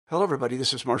Hello, everybody.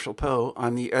 This is Marshall Poe.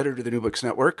 I'm the editor of the New Books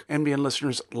Network. NBN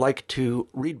listeners like to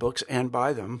read books and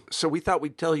buy them. So we thought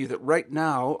we'd tell you that right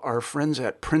now, our friends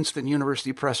at Princeton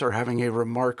University Press are having a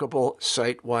remarkable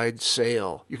site-wide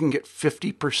sale. You can get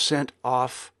 50%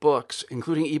 off books,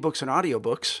 including ebooks and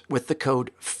audiobooks, with the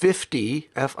code 50,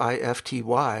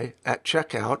 F-I-F-T-Y, at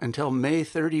checkout until May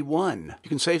 31. You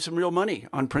can save some real money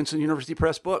on Princeton University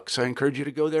Press books. I encourage you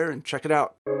to go there and check it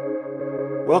out.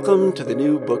 Welcome to the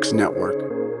New Books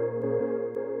Network.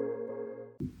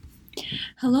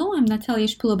 Hello, I'm Natalia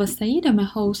Shpilova-Said. I'm a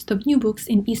host of New Books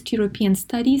in East European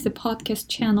Studies, a podcast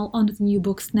channel on the New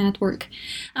Books Network.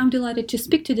 I'm delighted to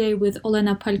speak today with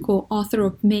Olena Palko, author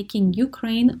of Making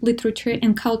Ukraine, Literature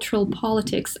and Cultural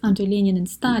Politics under Lenin and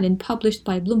Stalin, published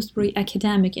by Bloomsbury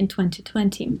Academic in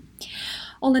 2020.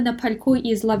 Olena Palko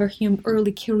is Leverhulme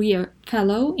Early Career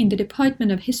Fellow in the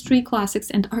Department of History, Classics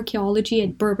and Archaeology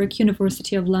at Birkbeck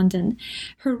University of London.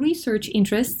 Her research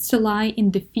interests lie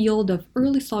in the field of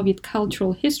early Soviet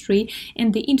cultural history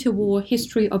and the interwar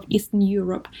history of Eastern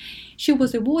Europe. She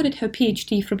was awarded her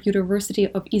PhD from University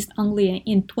of East Anglia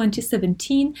in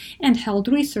 2017 and held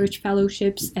research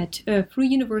fellowships at Free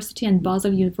University and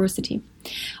Basel University.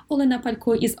 Olena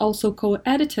Palko is also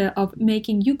co-editor of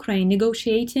Making Ukraine,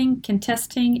 Negotiating,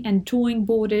 Contesting and Drawing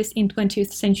Borders in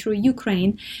 20th Century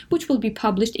Ukraine, which will be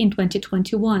published in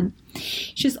 2021.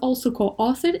 She's also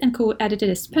co-authored and co-edited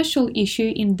a special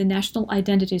issue in the National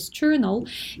Identities Journal,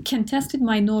 Contested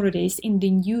Minorities in the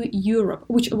New Europe,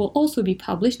 which will also be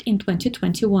published in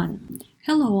 2021.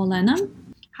 Hello, Olena.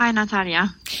 Hi,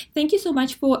 Natalia. Thank you so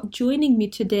much for joining me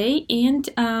today. And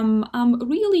I'm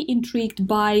really intrigued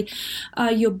by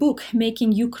your book,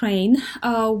 Making Ukraine,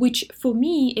 which for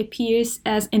me appears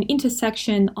as an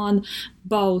intersection on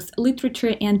both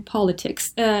literature and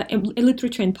politics, and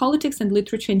literature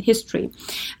and history.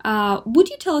 Would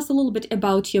you tell us a little bit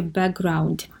about your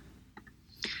background?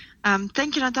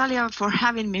 Thank you, Natalia, for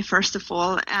having me, first of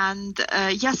all. And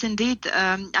yes, indeed,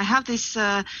 I have this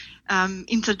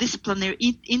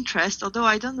interdisciplinary interest, although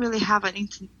I don't really have an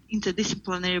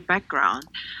interdisciplinary background.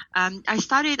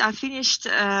 I finished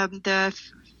the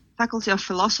Faculty of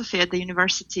Philosophy at the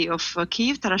University of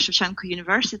Kyiv, Taras Shevchenko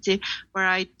University, where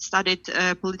I studied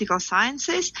political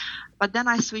sciences, but then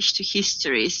I switched to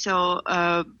history. So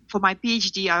for my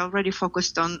PhD, I already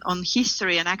focused on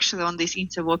history and actually on this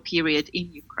interwar period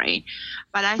in Ukraine.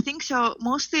 But I think so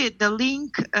mostly the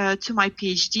link to my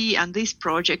PhD and this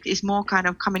project is more kind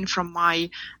of coming from my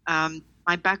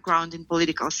background in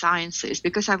political sciences,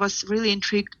 because I was really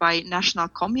intrigued by national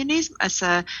communism as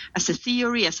a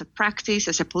theory, as a practice,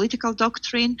 as a political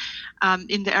doctrine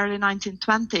in the early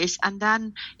 1920s. And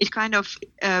then it kind of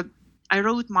I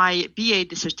wrote my BA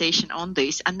dissertation on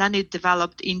this, and then it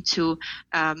developed into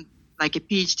like a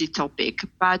PhD topic.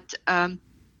 But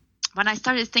when I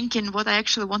started thinking what I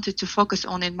actually wanted to focus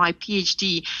on in my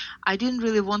PhD, I didn't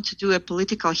really want to do a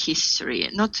political history,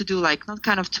 not to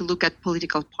look at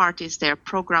political parties, their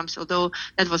programs, although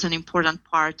that was an important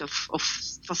part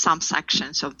for some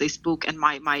sections of this book and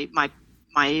my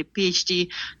PhD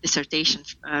dissertation,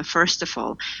 first of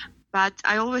all. But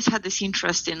I always had this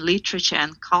interest in literature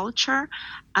and culture,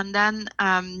 and then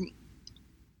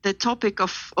the topic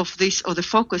of this, or the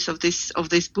focus of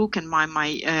this book and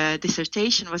my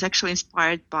dissertation was actually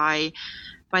inspired by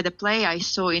the play I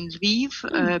saw in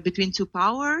Lviv, Between Two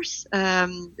Powers.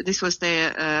 This was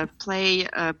the play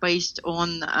based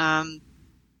on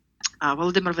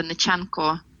Volodymyr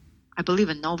Vinnychenko, I believe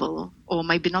a novel, or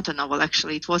maybe not a novel,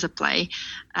 actually. It was a play,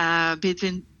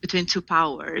 Between Two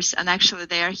Powers. And actually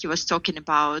there he was talking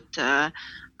about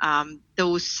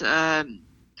those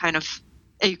kind of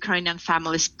Ukrainian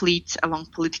family split along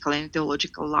political and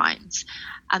ideological lines.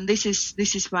 And this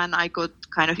is when I got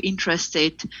kind of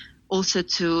interested also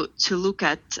to look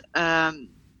at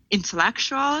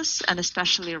intellectuals and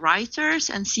especially writers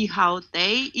and see how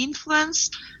they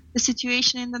influenced the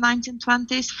situation in the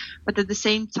 1920s, but at the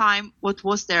same time, what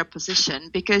was their position?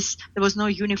 Because there was no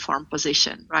uniform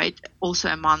position, right? Also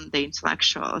among the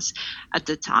intellectuals at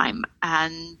the time.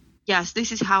 And yes,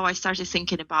 this is how I started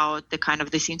thinking about the kind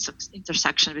of this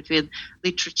intersection between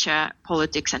literature,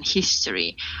 politics, and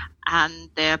history. And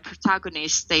the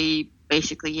protagonists, they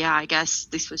basically, I guess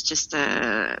this was just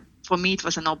for me, it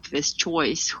was an obvious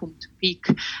choice whom to pick.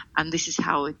 And this is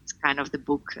how it kind of the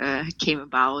book came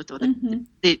about, or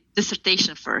the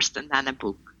dissertation first and then a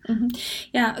book. Mm-hmm.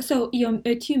 Yeah, so your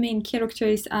two main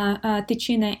characters are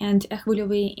Tychyna and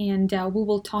Khvylyovy, and we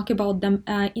will talk about them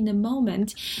in a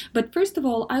moment. But first of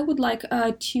all, I would like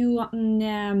to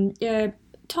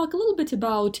talk a little bit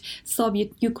about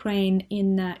Soviet Ukraine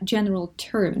in general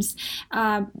terms,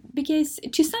 because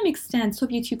to some extent,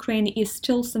 Soviet Ukraine is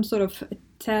still some sort of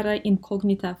terra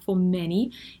incognita for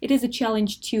many. It is a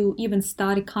challenge to even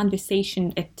start a conversation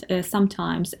at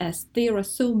sometimes, as there are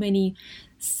so many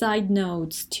side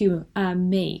notes to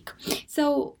make.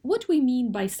 So what we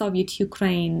mean by Soviet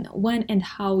Ukraine, when and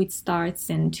how it starts,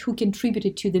 and who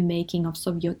contributed to the making of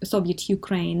Soviet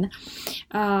Ukraine.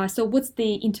 So what's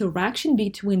the interaction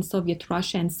between Soviet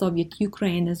Russia and Soviet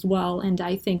Ukraine as well? And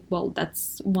I think, well,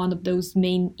 that's one of those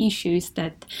main issues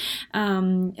that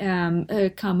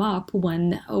come up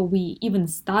when we even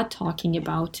start talking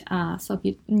about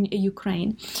Soviet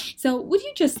Ukraine. So would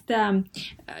you just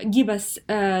give us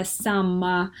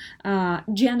some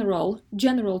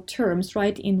general terms,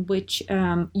 right, in which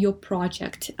your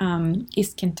project is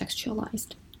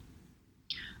contextualized?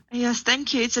 Yes,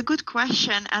 thank you. It's a good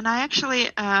question, and I actually,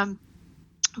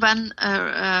 when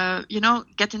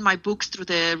getting my books through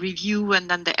the review and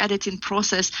then the editing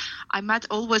process, I met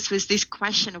always with this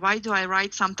question: why do I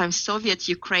write sometimes Soviet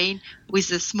Ukraine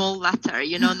with a small letter,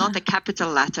 not a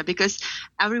capital letter? Because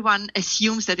everyone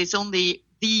assumes that it's only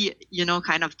the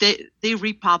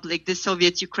republic, the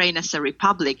Soviet Ukraine as a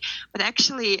republic. But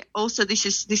actually, also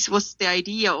this was the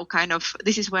idea, or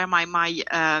this is where my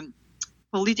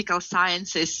political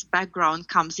sciences background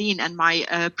comes in, and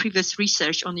my previous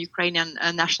research on Ukrainian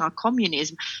national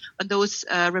communism. And those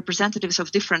representatives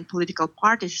of different political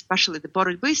parties, especially the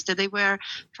Borodbista, they were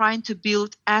trying to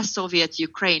build a Soviet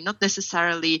Ukraine, not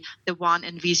necessarily the one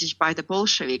envisaged by the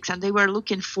Bolsheviks. And they were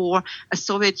looking for a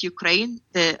Soviet Ukraine,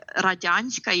 the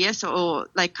Radyanska, yes, or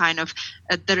the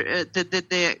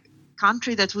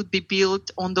country that would be built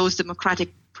on those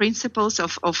democratic principles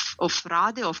of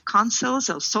Rada, of councils,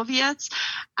 of Soviets,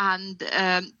 and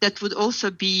that would also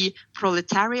be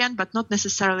proletarian, but not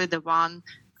necessarily the one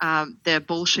the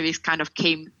Bolsheviks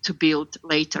came to build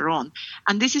later on.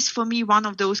 And this is, for me, one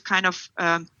of those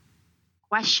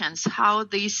questions, how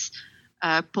this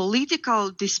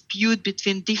political dispute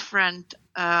between different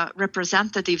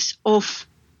representatives of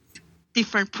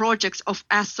different projects of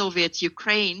a Soviet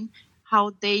Ukraine,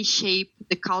 how they shape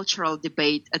the cultural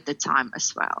debate at the time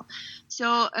as well.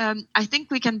 So I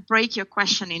think we can break your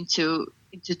question into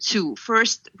two.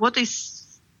 First, what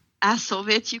is a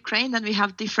Soviet Ukraine? Then we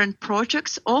have different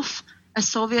projects of a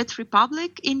Soviet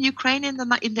republic in Ukraine in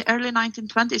the early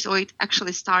 1920s, or it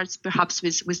actually starts perhaps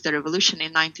with the revolution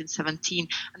in 1917,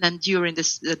 and then during the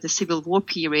Civil War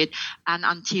period and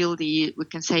until we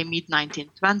can say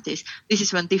mid-1920s. This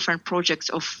is when different projects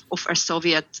of a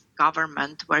Soviet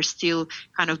government were still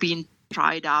being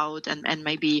tried out and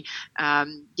maybe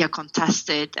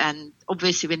contested, and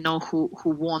obviously we know who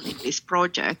won in this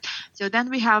project. So then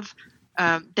we have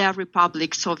their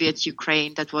republic, Soviet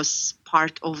Ukraine, that was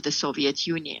part of the Soviet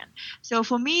Union. So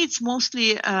for me, it's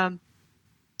mostly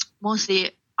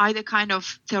either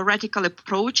theoretical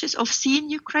approaches of seeing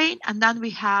Ukraine, and then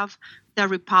we have the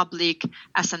republic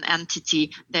as an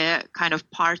entity, the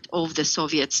part of the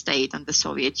Soviet state and the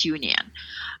Soviet Union.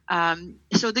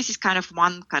 So this is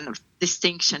one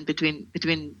distinction between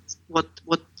what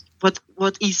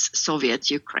is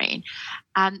Soviet Ukraine.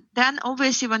 And then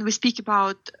obviously when we speak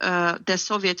about the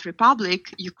Soviet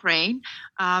Republic, Ukraine,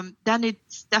 then it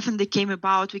definitely came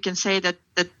about, we can say that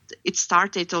it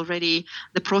started already,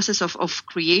 the process of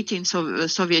creating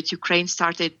Soviet Ukraine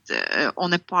started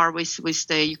on a par with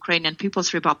the Ukrainian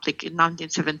People's Republic in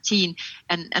 1917.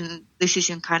 And this is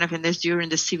during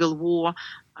the Civil War,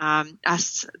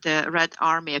 as the Red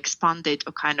Army expanded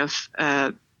or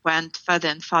went further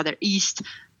and further east.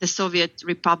 The Soviet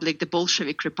Republic, the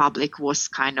Bolshevik Republic, was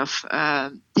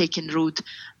taking root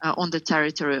on the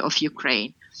territory of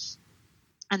Ukraine.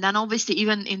 And then obviously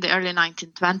even in the early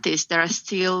 1920s, there are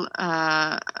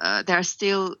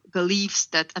still beliefs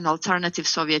that an alternative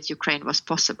Soviet Ukraine was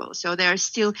possible. So there are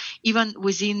still, even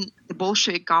within the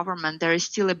Bolshevik government, there is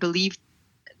still a belief,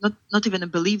 not even a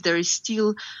belief, there is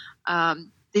still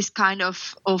this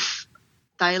of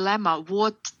dilemma.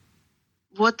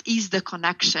 What is the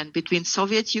connection between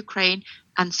Soviet Ukraine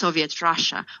and Soviet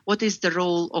Russia? What is the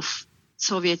role of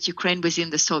Soviet Ukraine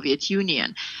within the Soviet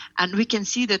Union? And we can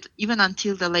see that even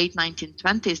until the late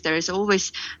 1920s, there is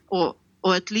always, or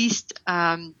at least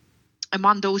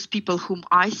among those people whom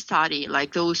I study,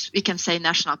 like those, we can say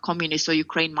national communists or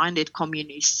Ukraine-minded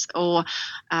communists, or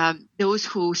those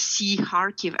who see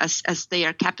Kharkiv as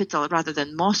their capital rather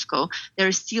than Moscow, there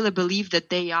is still a belief that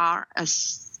they are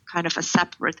as a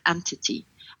separate entity.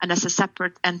 And as a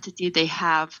separate entity, they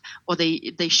have, or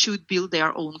they should build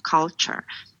their own culture.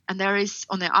 And there is,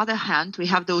 on the other hand, we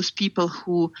have those people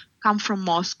who come from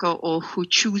Moscow or who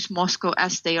choose Moscow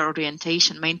as their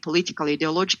orientation, main political,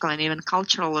 ideological, and even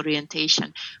cultural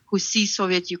orientation, who see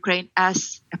Soviet Ukraine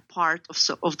as a part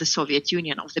of the Soviet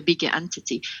Union, of the bigger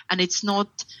entity. And it's not,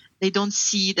 they don't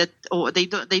see that, or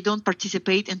they don't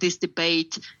participate in this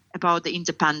debate about the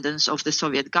independence of the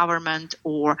Soviet government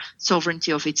or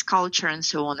sovereignty of its culture and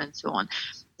so on and so on.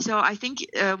 So I think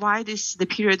why the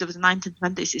period of the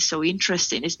 1920s is so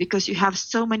interesting is because you have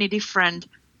so many different,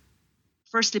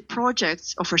 firstly,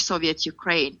 projects of a Soviet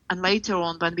Ukraine, and later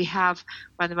on when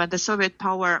the Soviet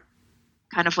power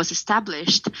kind of was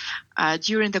established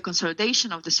during the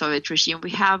consolidation of the Soviet regime,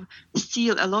 we have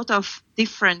still a lot of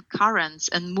different currents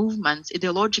and movements,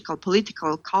 ideological,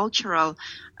 political, cultural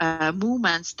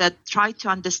movements that try to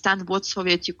understand what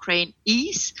Soviet Ukraine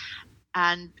is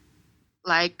and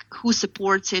like who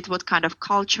supports it, what kind of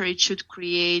culture it should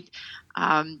create,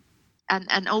 and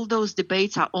all those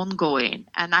debates are ongoing.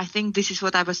 And I think this is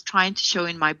what I was trying to show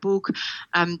in my book.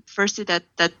 Firstly, that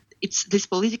it's this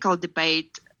political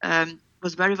debate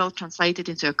was very well translated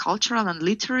into a cultural and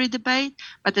literary debate,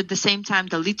 but at the same time,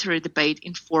 the literary debate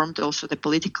informed also the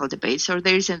political debate. So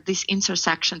there is this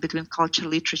intersection between culture,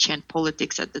 literature, and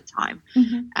politics at the time.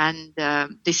 Mm-hmm.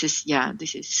 And this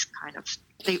is kind of,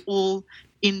 they all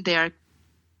in their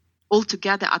all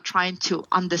together are trying to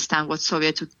understand what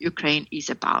Soviet Ukraine is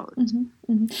about. Mm-hmm,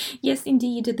 mm-hmm. Yes,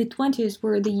 indeed. The 20s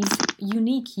were these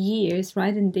unique years,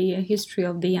 right, in the history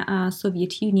of the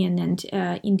Soviet Union. And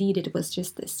indeed, it was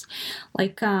just this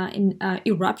an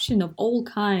eruption of all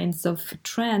kinds of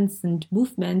trends and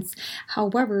movements.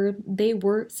 However, they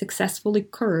were successfully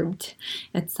curbed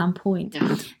at some point.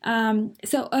 Yeah.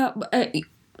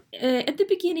 At the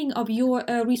beginning of your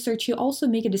research, you also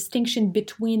make a distinction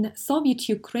between Soviet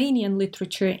Ukrainian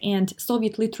literature and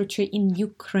Soviet literature in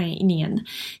Ukrainian.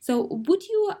 So would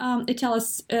you tell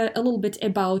us a little bit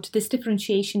about this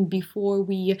differentiation before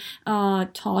we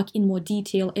talk in more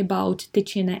detail about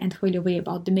Tychina and Khvelyovy,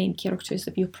 about the main characters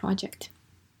of your project?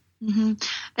 Mm-hmm.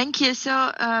 Thank you.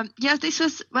 So, this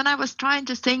was when I was trying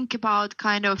to think about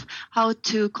kind of how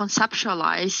to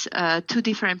conceptualize two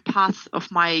different paths of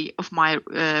my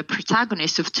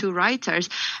protagonists, of two writers,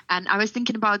 and I was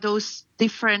thinking about those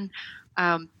different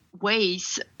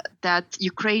ways that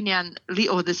Ukrainian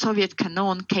or the Soviet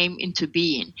canon came into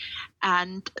being.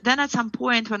 And then at some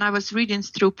point when I was reading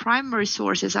through primary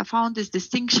sources, I found this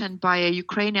distinction by a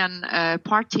Ukrainian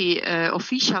party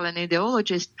official and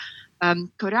ideologist,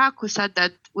 Koryak, who said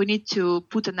that we need to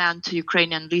put an end to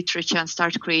Ukrainian literature and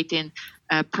start creating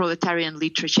proletarian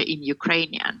literature in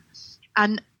Ukrainian.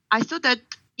 And I thought that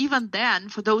even then,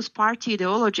 for those party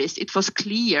ideologists, it was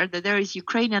clear that there is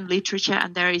Ukrainian literature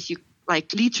and there is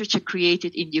literature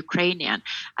created in Ukrainian.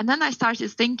 And then I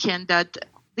started thinking that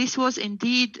this was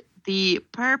indeed the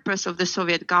purpose of the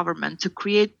Soviet government, to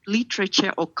create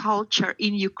literature or culture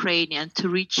in Ukrainian to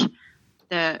reach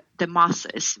the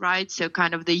masses, right? So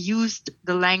kind of they used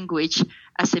the language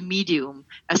as a medium,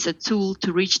 as a tool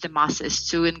to reach the masses,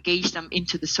 to engage them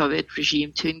into the Soviet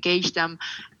regime, to engage them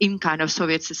in kind of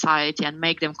Soviet society and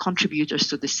make them contributors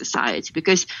to this society.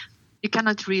 Because you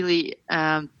cannot really,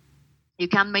 you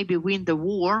can maybe win the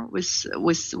war with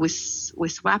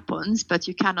weapons, but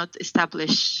you cannot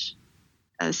establish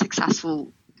a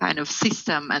successful kind of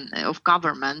system and of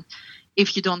government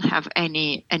if you don't have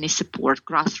any support,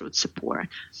 grassroots support.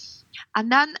 And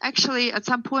then actually at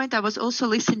some point I was also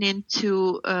listening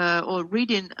to or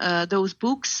reading those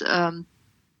books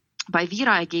by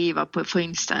Vera Ageeva, for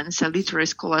instance, a literary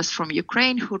scholar from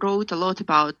Ukraine who wrote a lot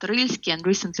about Rylsky and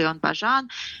recently on Bazhan,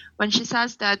 when she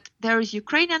says that there is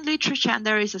Ukrainian literature and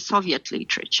there is a Soviet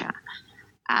literature.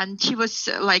 And she was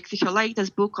her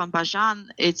latest book on Bazhan,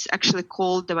 it's actually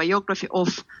called The Biography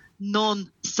of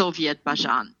Non-Soviet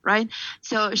Bazhan, right?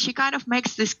 So she kind of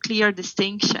makes this clear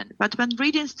distinction. But when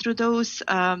reading through those,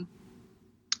 the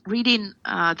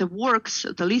works,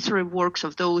 the literary works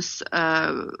of those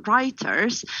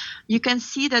writers, you can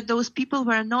see that those people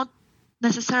were not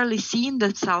necessarily seeing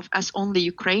themselves as only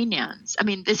Ukrainians. I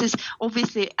mean, this is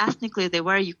obviously ethnically they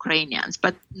were Ukrainians,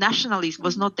 but nationalism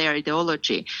was not their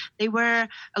ideology. A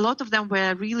lot of them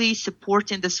were really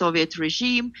supporting the Soviet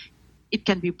regime. It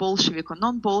can be Bolshevik or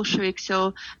non-Bolshevik.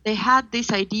 So they had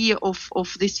this idea of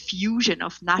this fusion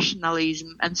of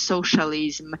nationalism and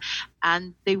socialism,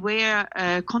 and they were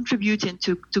contributing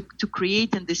to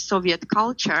creating this Soviet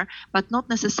culture, but not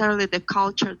necessarily the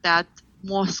culture that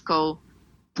Moscow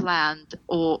planned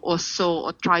or saw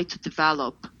or tried to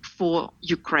develop for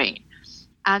Ukraine.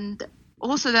 And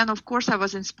also then, of course, I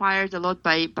was inspired a lot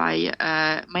by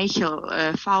Michael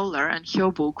Fowler and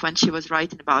her book when she was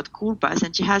writing about Kurbas,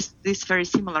 and she has this very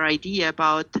similar idea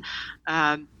about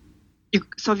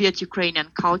Soviet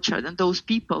Ukrainian culture, and those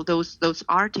people, those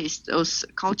artists, those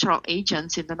cultural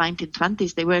agents in the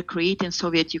 1920s, they were creating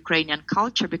Soviet Ukrainian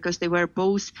culture because they were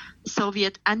both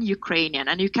Soviet and Ukrainian,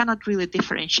 and you cannot really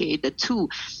differentiate the two.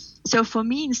 So for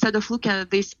me, instead of looking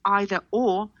at this either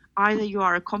or, either you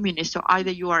are a communist or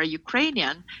either you are a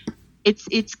Ukrainian,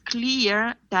 it's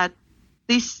clear that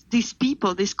these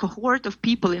people, this cohort of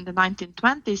people in the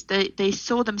 1920s, they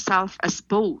saw themselves as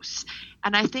both.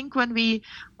 And I think when we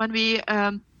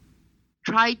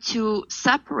try to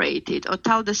separate it or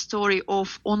tell the story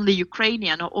of only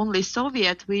Ukrainian or only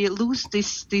Soviet, we lose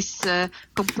this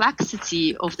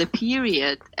complexity of the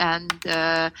period. And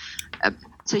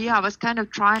so I was kind of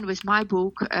trying with my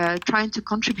book, trying to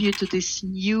contribute to this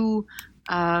new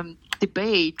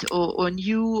debate or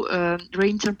new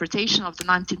reinterpretation of the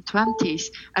 1920s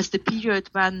as the period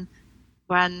when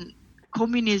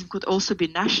communism could also be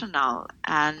national,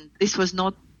 and this was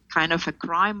not kind of a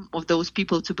crime of those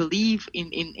people to believe in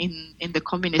the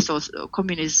communism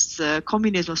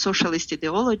or socialist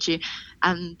ideology,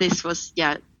 and this was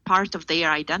part of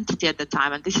their identity at the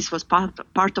time, and this was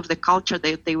part of the culture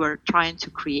that they were trying to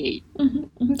create.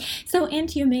 Mm-hmm, mm-hmm. So,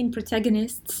 and your main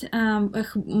protagonists,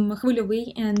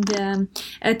 Khvylevy and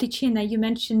Tychina, you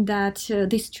mentioned that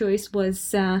this choice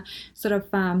was sort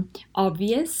of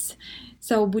obvious.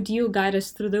 So would you guide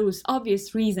us through those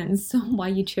obvious reasons why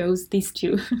you chose these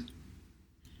two?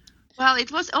 Well,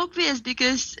 it was obvious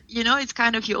because, it's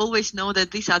kind of, you always know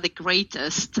that these are the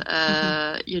greatest,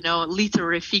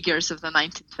 literary figures of the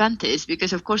 1920s,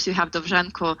 because, of course, you have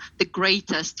Dovzhenko, the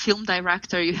greatest film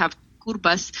director, you have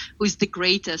Kurbas, who is the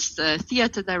greatest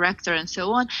theater director, and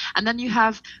so on. And then you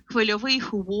have Khvylevy,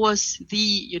 who was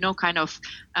the,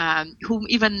 whom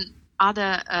even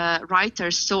other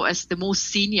writers saw as the most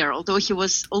senior, although he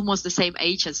was almost the same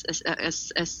age as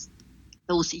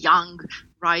those young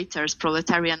writers,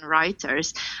 proletarian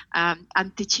writers.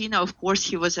 And Tychina, of course,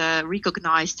 he was a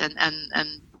recognized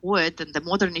and poet and the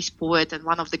modernist poet and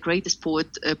one of the greatest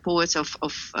poets of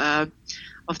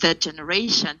that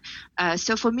generation.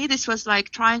 So for me, this was like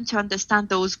trying to understand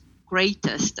those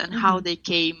greatest and how they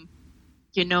came,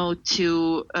 to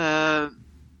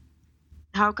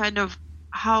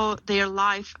how their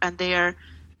life and their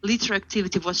literary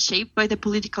activity was shaped by the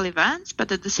political events,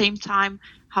 but at the same time,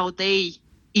 how they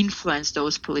influenced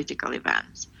those political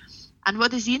events. And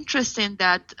what is interesting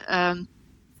that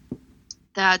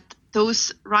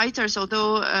those writers,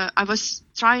 although I was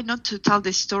trying not to tell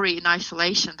this story in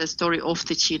isolation, the story of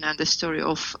Tychina and the story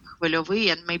of Khvylevy,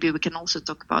 and maybe we can also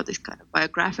talk about this kind of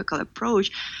biographical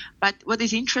approach. But what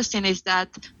is interesting is that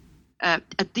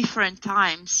at different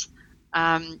times,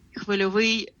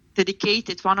 Khvylevy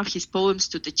dedicated one of his poems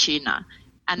to Tychina,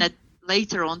 and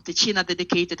later on, Tychina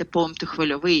dedicated a poem to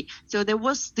Khvylevy. So there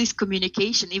was this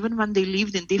communication, even when they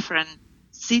lived in different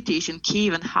cities, in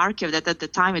Kiev and Kharkiv, that at the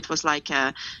time it was like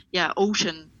a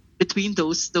ocean between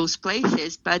those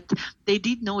places, but they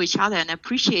did know each other and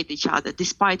appreciate each other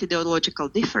despite ideological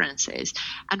differences.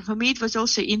 And for me, it was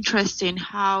also interesting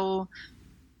how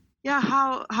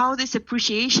this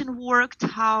appreciation worked,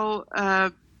 how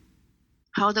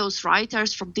those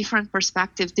writers from different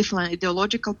perspectives, different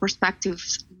ideological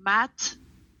perspectives met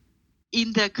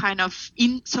in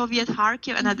Soviet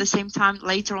Kharkiv, and at the same time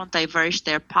later on diverged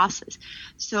their paths.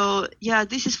 So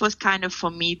this was kind of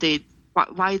for me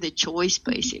why the choice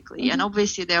basically. And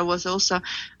obviously there was also,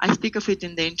 I speak of it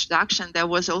in the introduction, there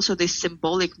was also this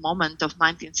symbolic moment of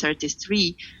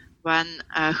 1933 when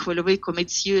Khvylevy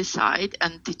commits suicide,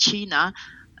 and Tychina,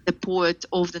 the poet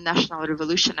of the National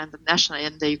Revolution and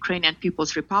the Ukrainian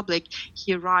People's Republic,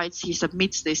 he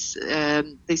submits this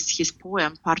his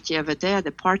poem Partia Vedaya,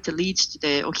 the party leads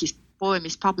to or his poem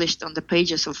is published on the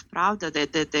pages of Pravda,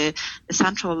 the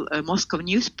central Moscow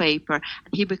newspaper,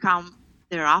 and he became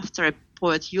thereafter a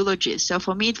poet eulogist. So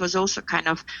for me, it was also kind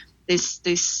of this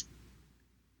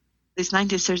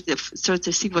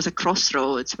 1933 was a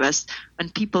crossroads, when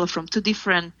people from two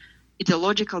different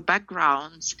ideological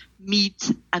backgrounds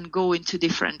meet and go into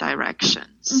different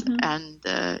directions. And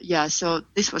so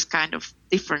this was kind of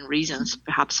different reasons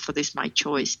perhaps for my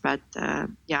choice, but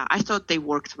I thought they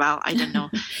worked well. I don't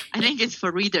know. I think it's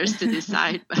for readers to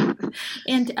decide.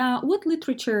 And what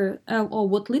literature or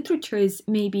what literatures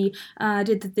maybe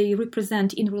did they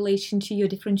represent in relation to your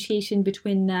differentiation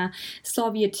between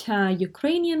Soviet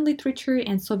Ukrainian literature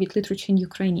and Soviet literature in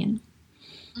Ukrainian?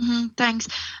 Thanks.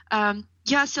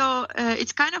 So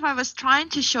it's kind of, I was trying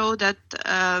to show that,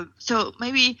 so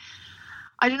maybe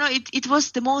I don't know, it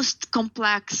was the most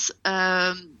complex,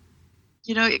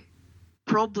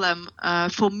 problem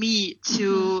for me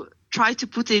to try to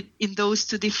put it in those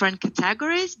two different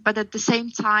categories. But at the same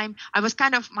time,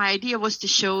 my idea was to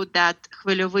show that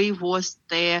Khmelyovy was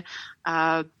the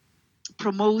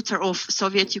promoter of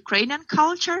Soviet Ukrainian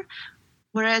culture,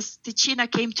 whereas Tychina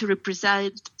came to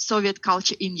represent Soviet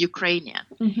culture in Ukrainian.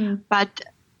 But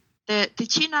the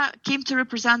Tychina came to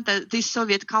represent this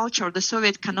Soviet culture, the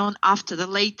Soviet canon after the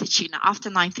late Tychina, after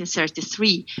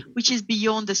 1933, which is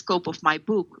beyond the scope of my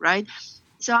book, right?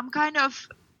 So I'm kind of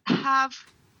have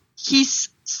his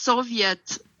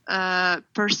Soviet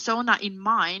persona in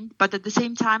mind, but at the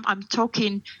same time, I'm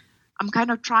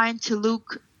kind of trying to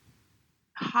look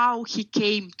how he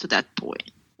came to that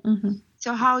point.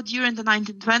 So how during the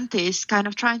 1920s, kind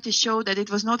of trying to show that it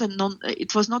was not a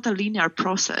linear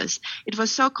process. It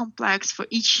was so complex for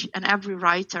each and every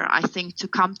writer, I think, to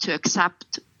come to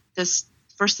accept this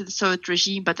first the Soviet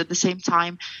regime, but at the same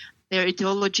time, their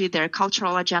ideology, their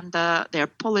cultural agenda, their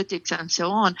politics, and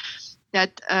so on.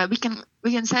 That we can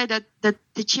say that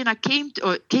Tychina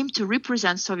came to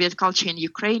represent Soviet culture in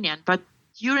Ukrainian, but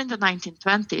during the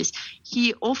 1920s,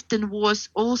 he often was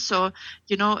also,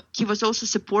 he was also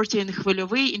supporting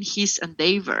Khmelyovy in his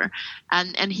endeavor,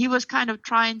 and he was kind of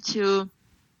trying to,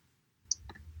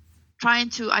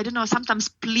 I don't know, sometimes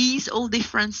please all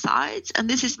different sides. And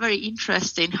this is very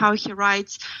interesting how he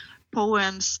writes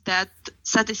poems that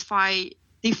satisfy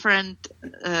different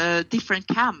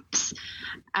camps,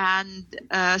 and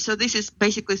so this is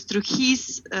basically through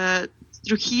his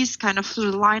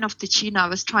through the line of Tychina, I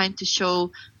was trying to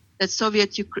show that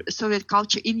Soviet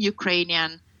culture in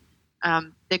Ukrainian,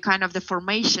 the kind of the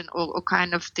formation or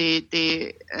kind of the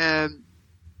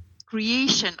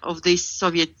creation of this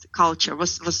Soviet culture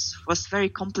was very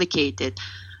complicated,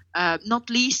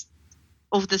 not least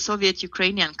of the Soviet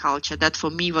Ukrainian culture that for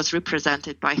me was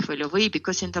represented by Khmelyovy,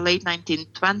 because in the late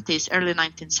 1920s, early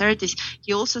 1930s,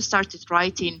 he also started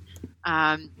writing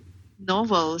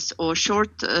novels or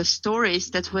short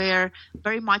stories that were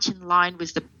very much in line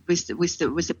with the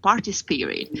party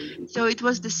spirit. So it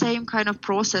was the same kind of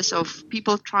process of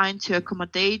people trying to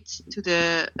accommodate to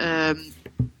the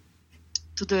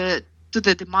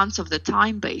demands of the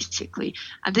time, basically.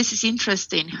 And this is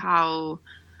interesting how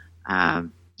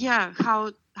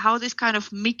this kind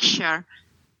of mixture.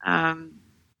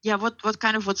 What was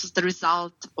the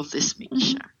result of this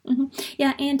mixture?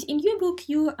 Yeah, and in your book,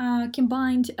 you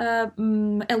combined a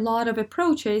lot of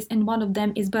approaches, and one of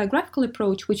them is biographical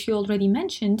approach, which you already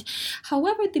mentioned.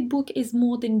 However, the book is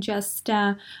more than just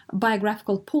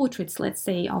biographical portraits, let's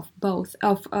say, of both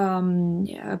of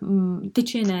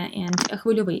Tychina and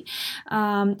Khmelyovy.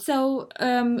 So,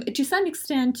 to some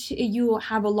extent, you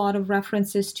have a lot of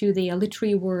references to their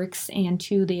literary works and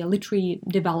to their literary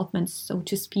developments, so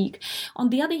to speak.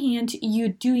 On the other hand, you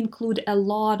do include a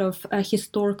lot of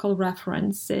historical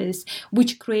references,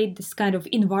 which create this kind of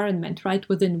environment, right,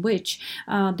 within which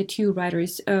the two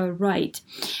writers write.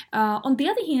 On the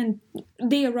other hand,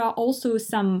 there are also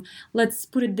some, let's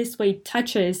put it this way,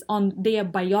 touches on their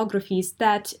biographies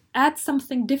that add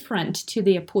something different to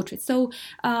their portraits. So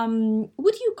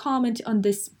would you comment on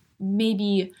this,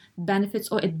 maybe benefits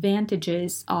or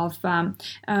advantages of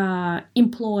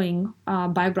employing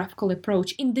biographical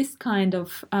approach in this kind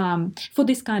of for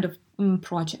this kind of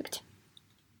project?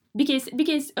 Because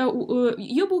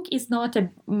your book is not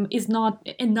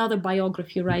another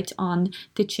biography, right, on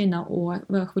Tychina or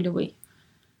Khmelyovy.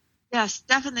 Yes,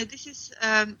 definitely. This is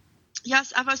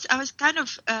yes. I was kind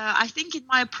of I think in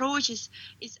my approach is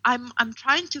I'm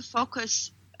trying to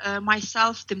focus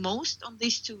myself the most on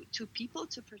these two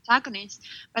protagonists.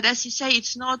 But as you say,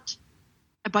 it's not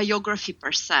a biography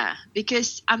per se,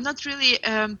 because I'm not really.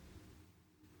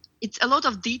 It's a lot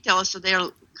of details, so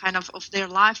they're kind of their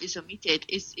life is omitted.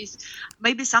 Is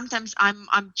maybe sometimes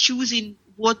I'm choosing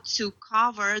what to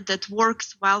cover that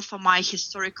works well for my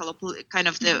historical kind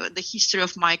of the history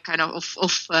of my kind of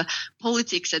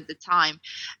politics at the time,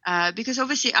 because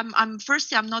obviously I'm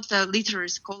not a literary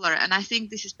scholar, and I think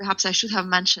this is perhaps I should have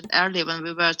mentioned earlier when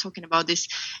we were talking about this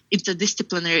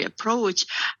interdisciplinary approach.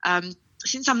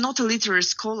 Since I'm not a literary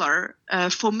scholar,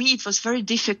 for me it was very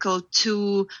difficult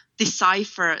to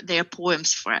decipher their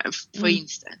poems, for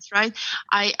instance, right?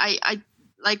 I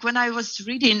like when I was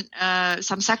reading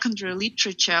some secondary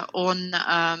literature on,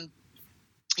 the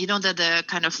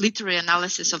kind of literary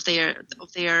analysis of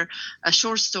their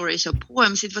short stories or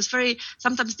poems, it was very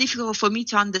sometimes difficult for me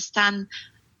to understand,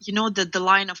 the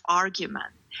line of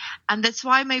argument. And that's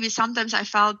why maybe sometimes I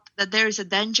felt that there is a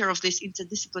danger of this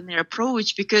interdisciplinary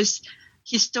approach, because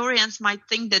historians might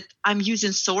think that I'm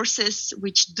using sources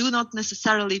which do not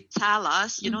necessarily tell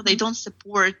us, they don't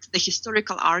support the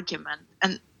historical argument.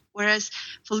 And whereas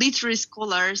for literary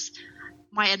scholars,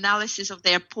 my analysis of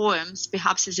their poems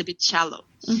perhaps is a bit shallow.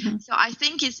 So I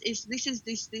think this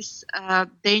is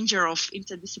danger of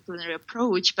interdisciplinary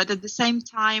approach. But at the same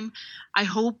time, I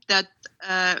hope that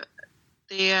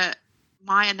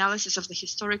my analysis of the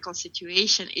historical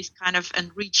situation is kind of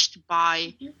enriched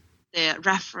by the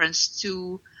reference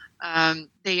to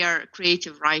their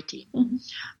creative writing.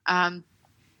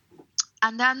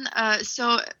 And then,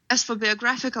 so as for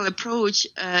biographical approach,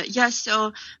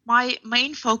 so my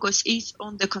main focus is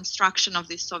on the construction of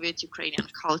the Soviet Ukrainian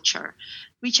culture,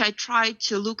 which I try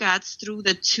to look at through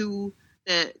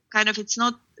it's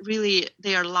not really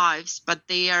their lives, but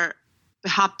they are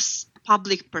perhaps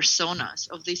public personas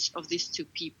of these two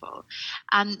people.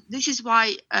 And this is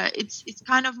why it's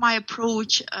kind of my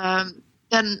approach.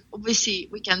 Then obviously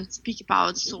we can speak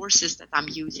about sources that I'm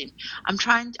using.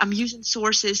 I'm using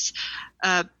sources,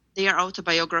 they are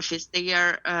autobiographies, they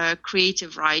are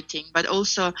creative writing, but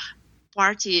also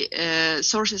party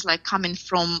sources like coming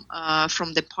from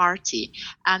the party.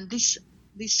 And these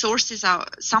sources are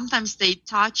sometimes they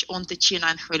touch on Tychina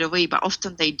and Khmelyovy, but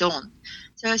often they don't.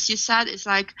 So as you said, it's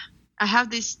like I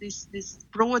have this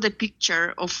broader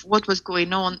picture of what was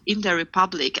going on in the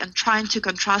Republic and trying to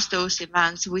contrast those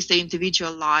events with the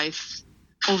individual life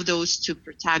of those two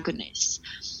protagonists.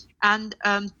 And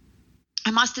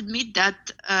I must admit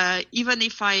that even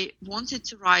if I wanted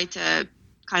to write a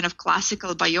kind of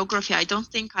classical biography, I don't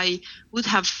think I would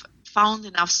have found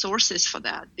enough sources for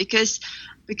that because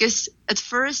at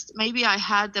first maybe I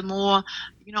had a more,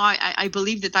 I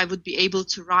believed that I would be able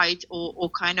to write or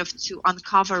kind of to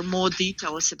uncover more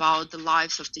details about the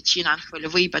lives of Tychina and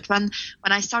Khmelyovy. But when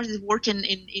I started working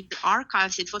in the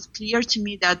archives, it was clear to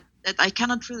me that I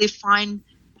cannot really find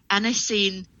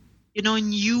anything,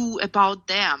 new about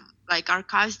them. Like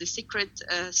archives, the secret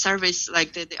service,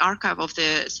 like the archive of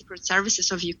the secret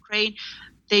services of Ukraine,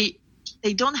 they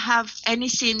don't have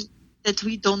anything that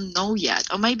we don't know yet,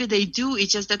 or maybe they do.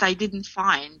 It's just that I didn't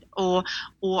find, or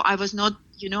I was not,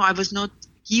 I was not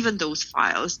given those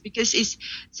files because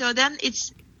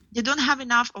they don't have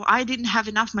enough, or I didn't have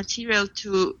enough material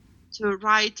to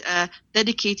write a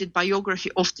dedicated biography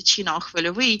of Tychina or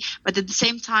Khmelyovy. But at the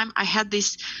same time, I had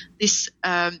this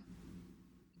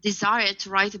desire to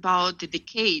write about the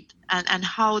decade and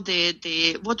how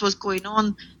what was going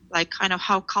on, like kind of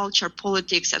how culture,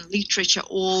 politics, and literature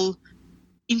all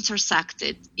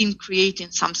intersected in creating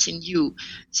something new.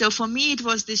 So for me, it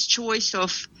was this choice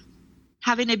of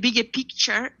having a bigger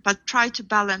picture, but try to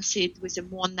balance it with a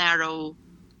more narrow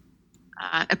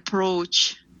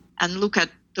approach and look at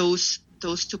those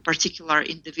two particular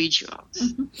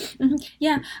individuals.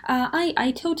 Yeah,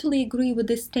 I totally agree with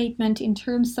this statement in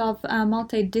terms of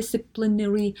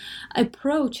multidisciplinary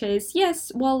approaches.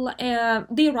 Yes, well,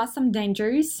 there are some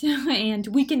dangers and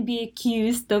we can be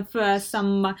accused of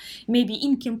some maybe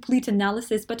incomplete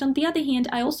analysis. But on the other hand,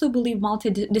 I also believe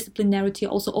multidisciplinarity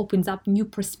also opens up new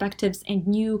perspectives and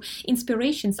new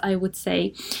inspirations, I would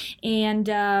say. And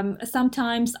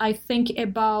sometimes I think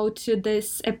about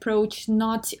this approach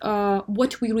not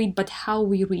what we read, but how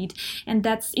we read. And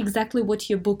that's exactly what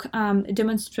your book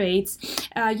demonstrates.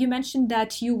 You mentioned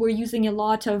that you were using a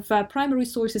lot of primary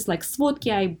sources like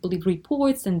Svodki, I believe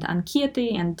reports and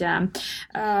Ankety and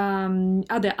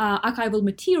other archival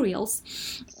materials.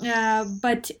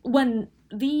 But when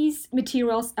these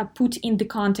materials are put in the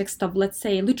context of, let's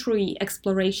say, literary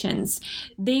explorations,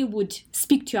 they would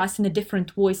speak to us in a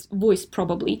different voice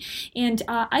probably. And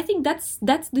I think that's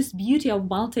this beauty of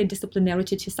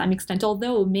multidisciplinarity to some extent,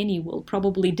 although many will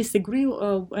probably disagree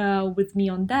with me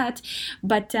on that.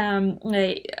 But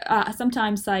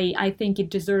sometimes I think it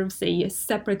deserves a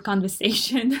separate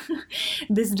conversation,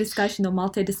 this discussion of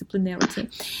multidisciplinarity.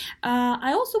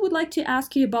 I also would like to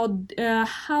ask you about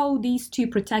how these two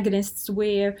protagonists were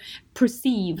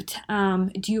perceived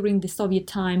during the Soviet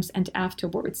times and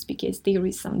afterwards, because there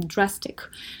is some drastic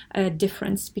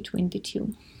difference between the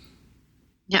two.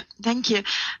 Yeah, thank you.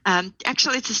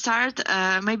 Actually, to start,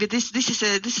 maybe this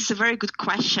is a very good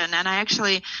question, and I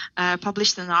actually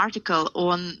published an article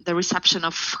on the reception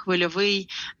of Khmelyovy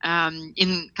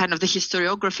in kind of the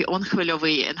historiography on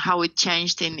Khmelyovy and how it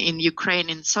changed in Ukraine,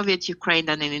 in Soviet Ukraine,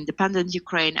 and in independent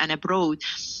Ukraine and abroad.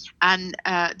 And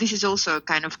this is also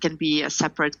kind of can be a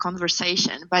separate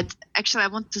conversation. But actually, I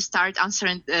want to start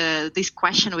answering this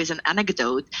question with an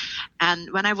anecdote.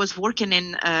 And when I was working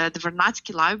in the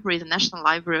Vernadsky Library, the National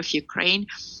Library Library of Ukraine.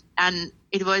 And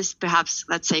it was perhaps,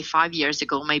 let's say, 5 years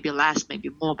ago, maybe less, maybe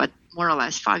more, but more or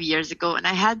less 5 years ago. And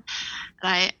I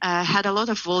had a lot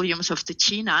of volumes of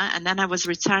Ticina, and then I was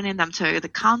returning them to the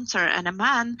counter. And a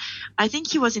man, I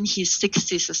think he was in his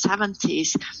 60s or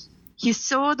 70s, he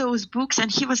saw those books and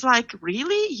he was like,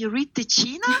 really? You read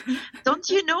Ticina? Don't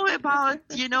you know about,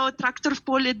 Tractor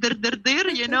Pole dir dir dir,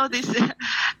 this?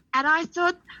 And I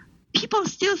thought, people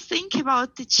still think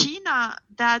about Ticina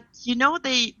that,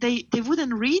 they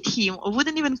wouldn't read him or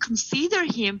wouldn't even consider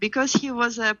him because he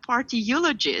was a party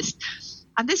eulogist.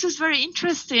 And this was very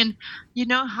interesting,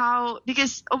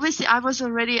 because obviously I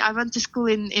went to school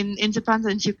in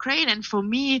independent Ukraine. And for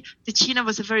me, Ticina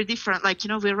was a very different,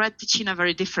 we read Ticina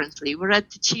very differently. We read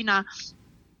Ticina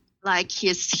like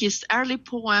his early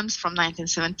poems from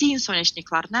 1917, Sonečni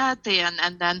Klarnety,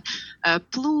 and then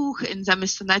Pluh in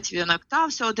Zamystonety and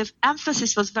Octave. So the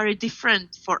emphasis was very different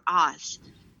for us.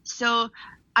 So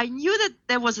I knew that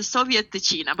there was a Soviet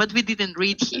Ticina, but we didn't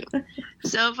read him.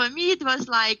 So for me, it was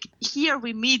like, here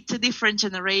we meet two different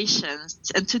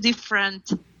generations and two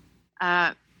different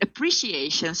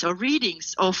appreciations or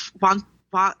readings of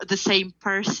the same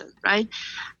person, right?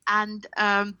 And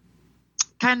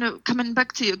going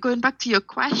back to your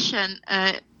question,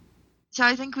 so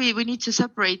I think we need to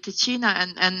separate Ticina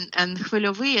and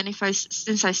Khmylovy. And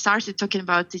since I started talking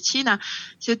about Ticina,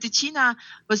 so Ticina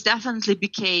definitely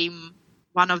became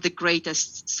one of the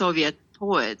greatest Soviet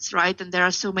poets, right? And there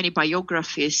are so many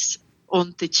biographies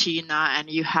on Ticina, and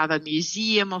you have a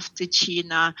museum of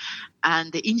Ticina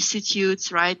and the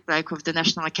institutes, right, like of the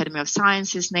National Academy of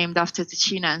Sciences named after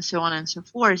Ticina, and so on and so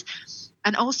forth.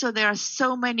 And also there are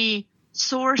so many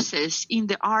sources in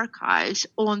the archives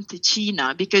on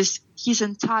Ticina, because his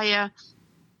entire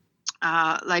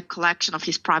collection of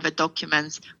his private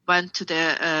documents went to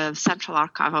the Central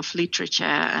Archive of Literature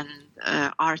and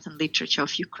Art and Literature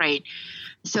of Ukraine.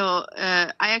 So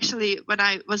I actually, when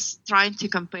I was trying to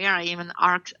compare, I even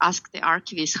asked the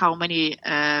archivists how many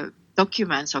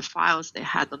documents or files they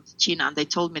had on Ticina, and they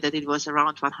told me that it was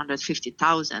around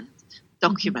 150,000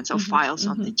 documents or files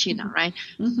on Ticina, right?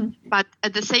 But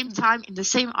at the same time, in the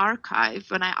same archive,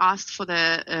 when I asked for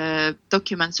the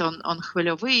documents on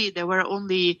Khmylovy, there were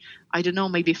only, I don't know,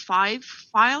 maybe 5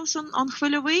 files on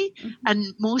Khmylovy,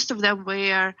 and most of them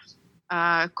were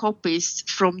copies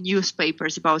from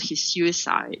newspapers about his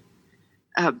suicide.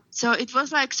 So it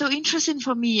was so interesting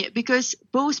for me, because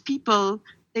both people,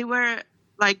 they were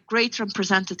like great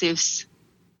representatives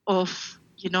of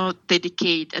the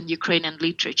decade and Ukrainian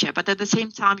literature, but at the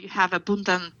same time you have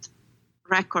abundant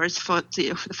records for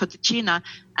Ticina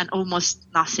and almost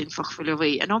nothing for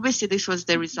Khmylovy. And obviously this was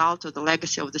the result of the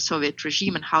legacy of the Soviet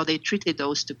regime and how they treated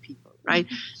those two people, right?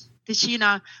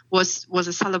 Ticina was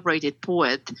a celebrated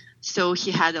poet, so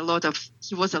he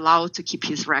was allowed to keep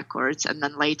his records and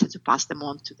then later to pass them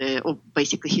on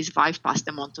basically his wife passed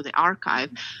them on to the archive.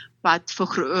 But for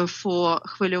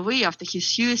Khmylovy, after his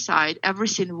suicide,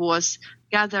 everything was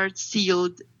gathered,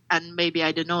 sealed, and maybe,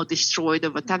 I don't know, destroyed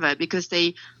or whatever, because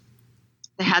they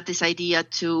had this idea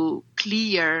to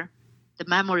clear the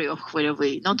memory of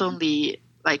Khmylovy, not only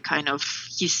like kind of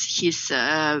his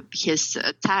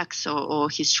texts or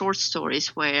his short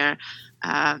stories were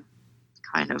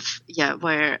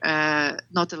were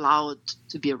not allowed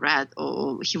to be read,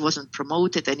 or he wasn't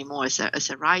promoted anymore as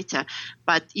a writer,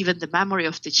 but even the memory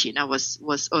of Ticina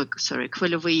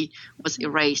Khmylovy was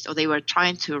erased, or they were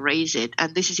trying to erase it.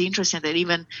 And this is interesting that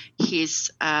even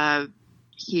his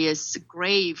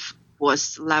grave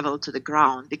was leveled to the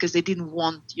ground, because they didn't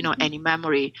want, any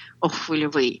memory of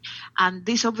Khmylovy. And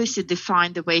this obviously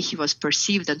defined the way he was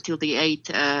perceived until the late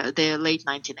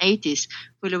 1980s.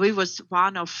 Khmylovy was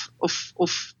one of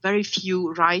very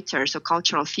few writers or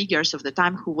cultural figures of the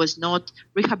time who was not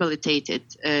rehabilitated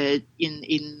in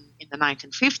the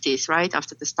 1950s, right,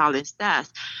 after the Stalin's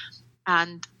death.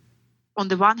 And on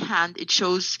the one hand, it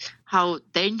shows how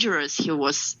dangerous he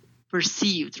was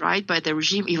perceived, right, by the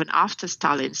regime even after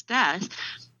Stalin's death.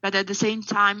 But at the same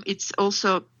time, it's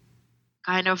also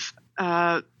kind of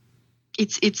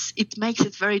it makes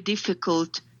it very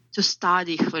difficult to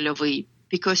study Khmylovy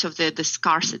because of the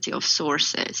scarcity of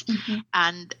sources.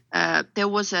 And there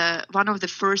was one of the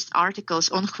first articles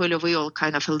on Khmylovy, or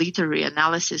kind of a literary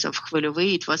analysis of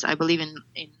Khmylovy. It was, I believe, in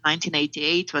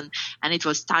 1988, and it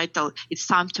was titled "It's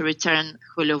Time to Return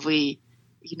Khmylovy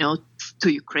to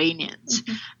Ukrainians."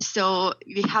 So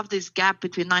we have this gap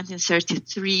between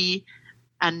 1933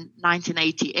 and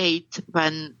 1988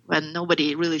 when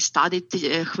nobody really studied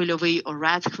Khmylovy or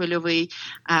read Khmylovy.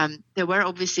 There were,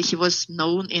 obviously, he was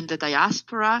known in the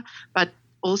diaspora, but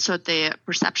also the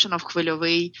perception of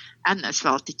Khvylevy and as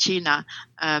well Tychyna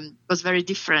was very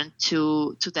different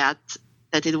to that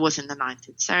it was in the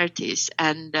 1930s.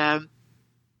 And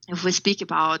if we speak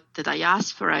about the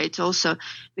diaspora, it's also,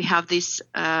 we have this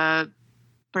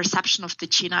perception of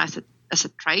Tychyna as a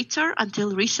traitor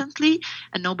until recently,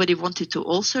 and nobody wanted to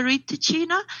also read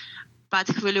Tychyna. But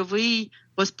Khvylevy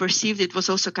was perceived, it was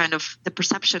also kind of the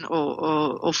perception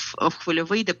of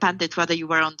Khvylevy depended whether you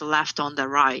were on the left or on the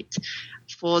right.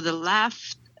 For the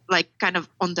left, like kind of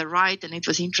on the right, and it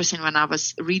was interesting when I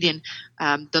was reading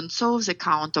Dontsov's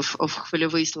account of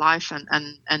Khvylevy's life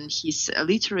and his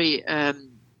literary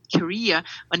career,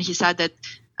 when he said that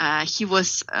he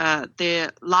was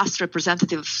the last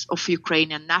representative of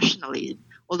Ukrainian nationalism,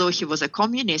 although he was a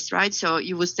communist, right? So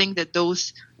you would think that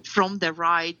those from the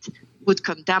right would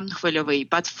condemn Khvylevy,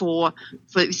 but for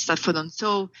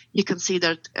Dontsov, he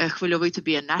considered Khvylevy to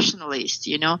be a nationalist,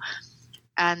 you know.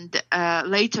 And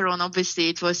later on, obviously,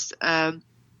 it was in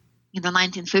the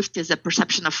 1950s, the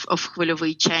perception of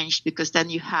Khvylevy changed, because then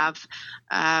you have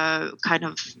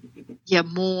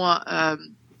more.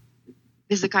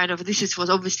 This was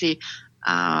obviously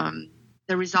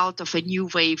the result of a new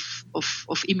wave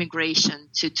of immigration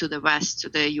to the West, to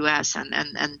the US and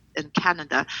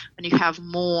Canada, when you have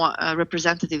more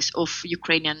representatives of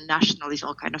Ukrainian nationalism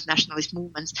or kind of nationalist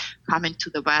movements coming to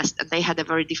the West, and they had a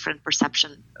very different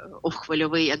perception of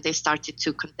Khvylevy, and they started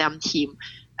to condemn him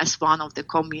as one of the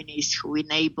communists who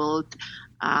enabled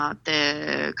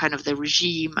the kind of the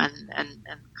regime and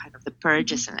kind of the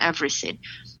purges and everything.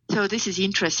 So this is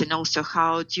interesting also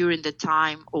how during the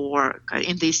time or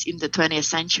in the 20th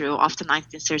century or after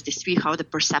 1933, how the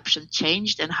perception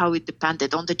changed and how it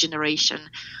depended on the generation,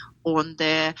 on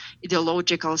the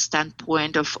ideological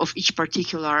standpoint of each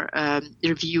particular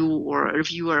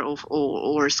reviewer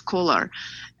or scholar.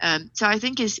 So I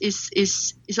think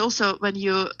is also when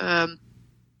you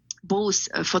both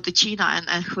for Tychyna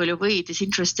and Khvylevy, it is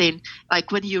interesting,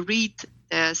 like when you read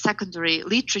secondary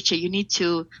literature, you need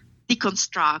to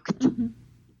deconstruct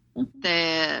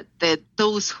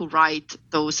those who write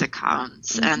those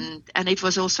accounts, and it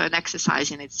was also an exercise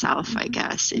in itself, I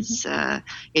guess.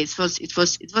 It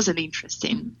was an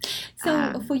interesting.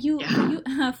 So for you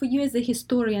as a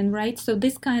historian, right? So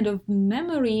this kind of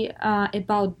memory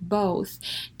about both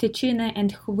Tychyna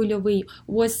and Khvylevy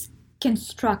was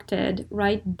constructed,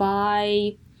 right,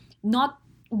 by not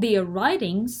their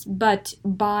writings, but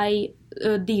by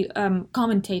the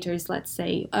commentators, let's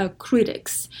say,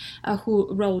 critics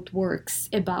who wrote works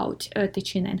about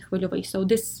Tychyna and Khvylevy. So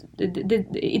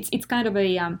it's kind of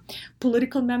a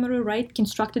political memory, right,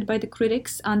 constructed by the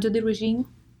critics under the regime.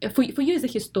 For you as a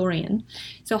historian,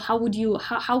 so how would you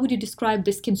describe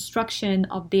this construction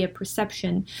of their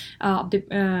perception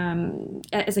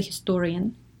as a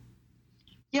historian?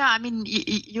 Yeah, I mean,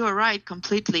 you're right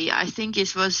completely. I think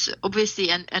it was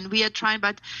obviously, and we are trying,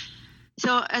 but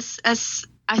so as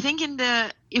I think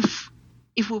if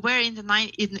we were in the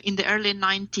early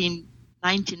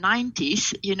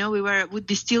 1990s, you know, would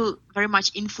be still very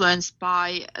much influenced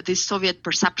by the Soviet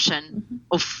perception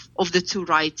of the two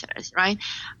writers, right?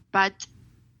 But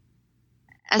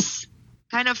as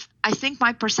kind of, I think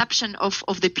my perception of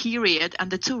the period and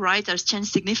the two writers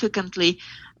changed significantly.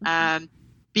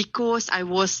 Because I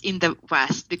was in the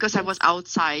West, because I was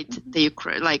outside the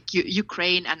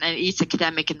Ukraine and its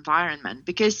academic environment,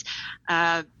 because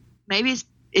maybe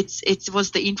it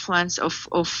was the influence of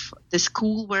the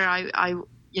school where I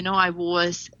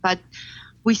was, but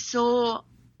we saw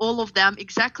all of them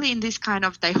exactly in this kind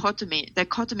of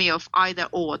dichotomy of either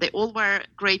or. They all were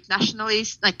great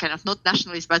nationalists, like kind of not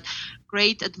nationalists, but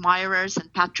great admirers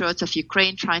and patriots of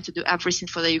Ukraine, trying to do everything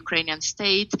for the Ukrainian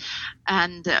state,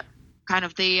 and kind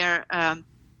of their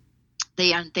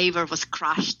endeavor was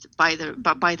crushed by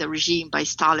the regime, by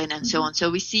Stalin and so on.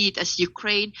 So we see it as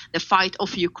Ukraine, the fight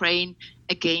of Ukraine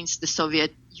against the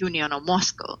Soviet Union or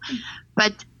Moscow.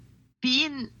 But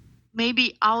being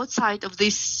maybe outside of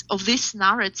this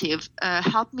narrative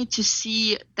helped me to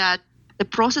see that the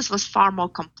process was far more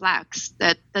complex,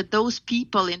 that those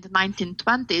people in the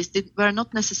 1920s were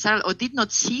not necessarily or did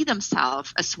not see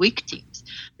themselves as victims.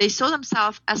 They saw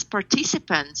themselves as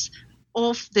participants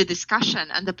of the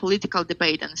discussion and the political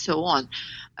debate and so on.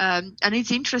 And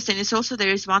it's interesting. It's also, there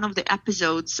is one of the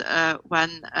episodes when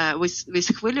with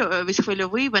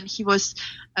Khvylevy, when he was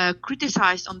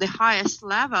criticized on the highest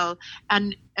level,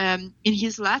 and in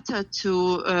his letter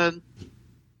to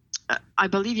I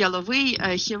believe Yalovy,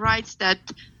 he writes that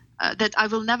I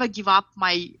will never give up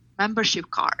my membership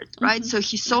card, right? So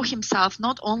he saw himself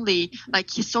not only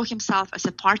he saw himself as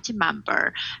a party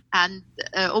member, and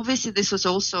obviously this was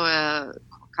also a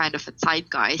kind of a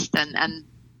zeitgeist, and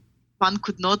one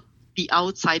could not be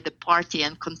outside the party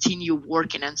and continue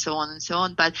working and so on and so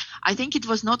on. But I think it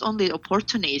was not only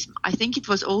opportunism. I think it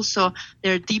was also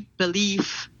their deep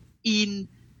belief in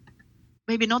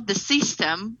maybe not the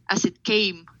system as it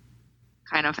came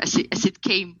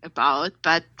about,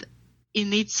 but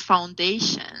in its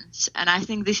foundations. And I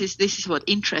think this is what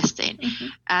interesting. Mm-hmm.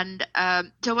 And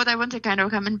so what I want to kind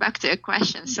of coming back to your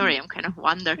question, sorry, I'm kind of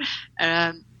wonder,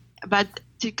 but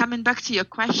to coming back to your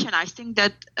question, I think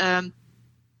that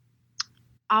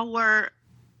our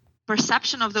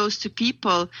perception of those two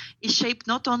people is shaped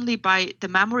not only by the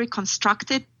memory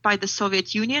constructed by the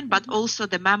Soviet Union, but also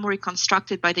the memory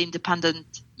constructed by the independent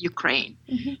Ukraine,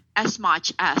 as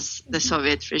much as the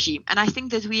Soviet regime. And I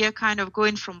think that we are kind of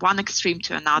going from one extreme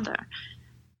to another.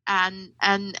 And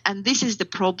this is the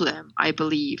problem, I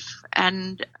believe.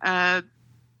 And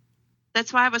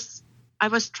that's why I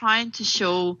was trying to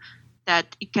show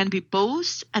that it can be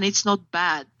both, and it's not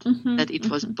bad that it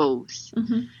was both.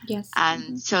 Yes.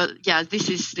 And so, yeah, this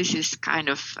is kind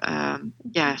of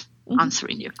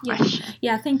answering your question.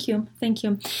 Yeah, thank you.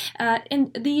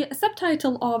 And the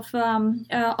subtitle of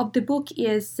the book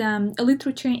is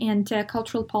Literature and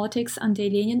Cultural Politics under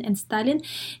Lenin and Stalin.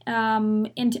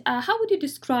 And how would you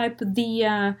describe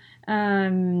the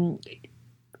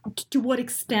to what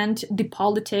extent the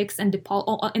politics and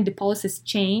the policies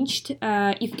changed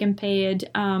if compared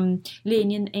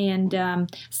Lenin and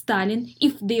Stalin,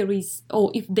 if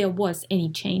there was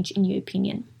any change in your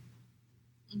opinion?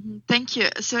 Thank you.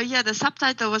 So yeah, the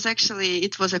subtitle was actually,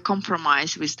 it was a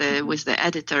compromise with the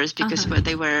editors, because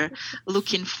they were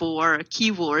looking for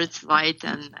keywords, right?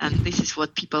 And this is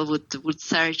what people would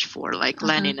search for, like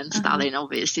Lenin and Stalin,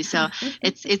 obviously. So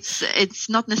it's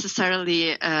not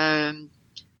necessarily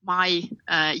my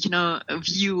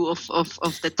view of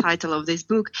the title of this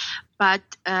book, but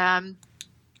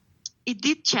it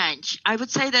did change. I would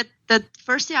say that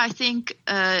firstly, I think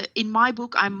in my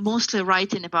book I'm mostly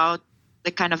writing about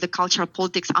the kind of the cultural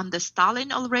politics under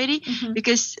Stalin already,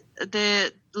 because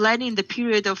the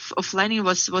period of Lenin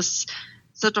was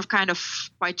sort of kind of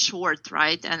quite short,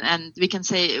 right? And we can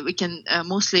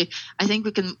mostly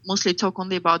talk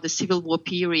only about the Civil War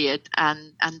period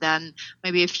and then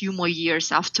maybe a few more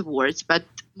years afterwards. But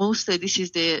mostly this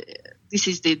is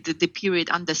the period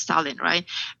under Stalin, right?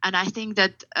 And I think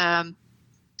that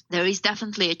there is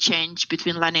definitely a change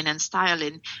between Lenin and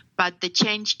Stalin, but the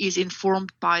change is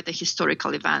informed by the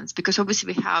historical events, because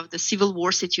obviously we have the Civil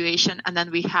War situation and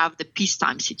then we have the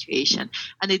peacetime situation,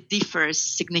 and it differs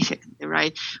significantly,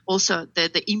 right? Also,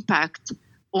 the impact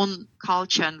on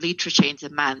culture and literature is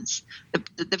immense.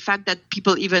 The fact that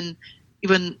people even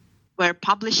were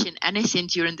publishing anything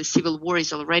during the Civil War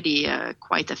is already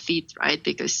quite a feat, right?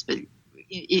 Because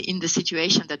in the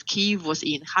situation that Kyiv was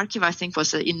in, Kharkiv, I think,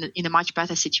 was in a much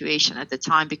better situation at the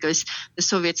time, because the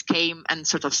Soviets came and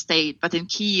sort of stayed. But in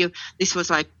Kyiv, this was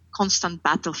like constant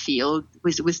battlefield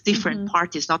with different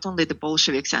parties, not only the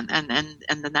Bolsheviks and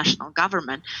the national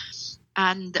government.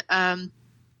 And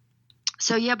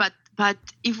but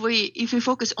if we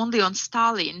focus only on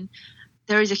Stalin,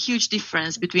 there is a huge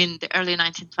difference between the early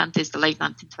 1920s, the late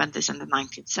 1920s, and the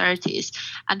 1930s.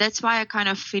 And that's why I kind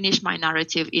of finished my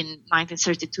narrative in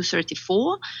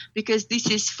 1932-34, because this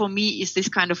is, for me, is this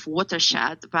kind of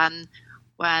watershed when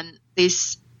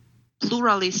this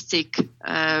pluralistic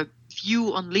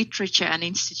view on literature and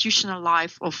institutional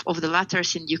life of the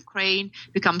letters in Ukraine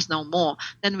becomes no more.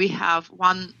 Then we have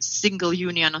one single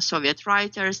union of Soviet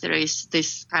writers. There is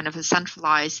this kind of a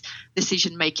centralized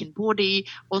decision-making body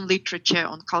on literature,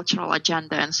 on cultural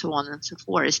agenda, and so on and so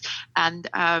forth. And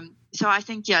so I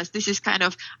think, yes, this is kind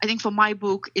of, I think for my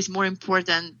book is more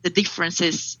important the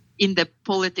differences in the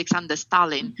politics under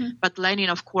Stalin. But Lenin,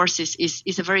 of course,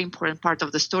 is a very important part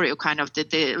of the story, or kind of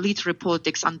the literary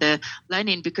politics under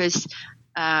Lenin, because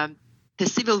the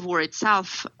Civil War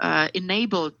itself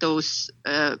enabled those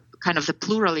kind of the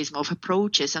pluralism of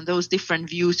approaches and those different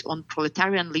views on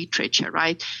proletarian literature,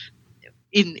 right?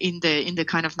 In the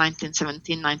kind of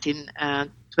 1917,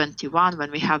 1921,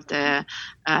 when we have the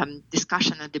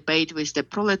discussion and debate with the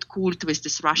prolet cult, with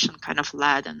this Russian kind of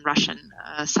led and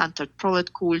Russian-centered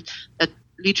prolet cult, that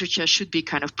literature should be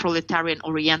kind of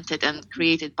proletarian-oriented and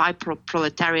created by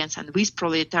proletarians and with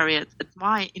proletariat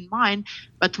in mind,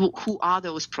 but who are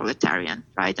those proletarians,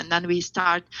 right? And then we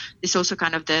start this also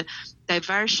kind of the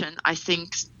diversion, I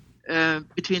think,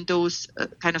 between those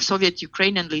kind of Soviet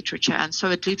Ukrainian literature and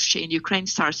Soviet literature in Ukraine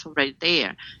starts already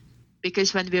there.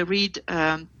 Because when we read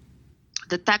the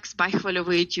the text by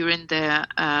Khvailovy during the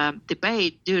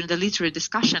debate, during the literary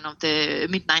discussion of the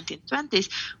mid-1920s,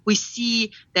 we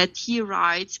see that he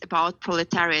writes about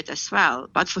proletariat as well.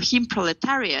 But for him,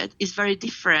 proletariat is very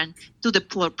different to the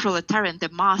proletariat, the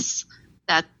mass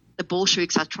that the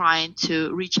Bolsheviks are trying to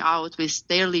reach out with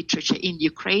their literature in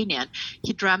Ukrainian.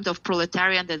 He dreamt of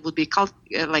proletariat that would be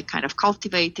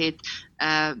cultivated,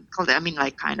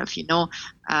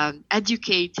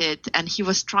 educated, and he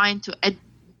was trying to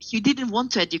he didn't want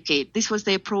to educate. This was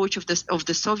the approach of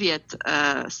the Soviet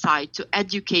side, to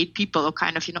educate people, or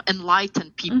enlighten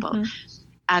people.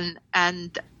 Mm-hmm.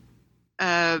 And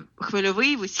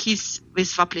Khvailovy, with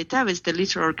Vaplite, with the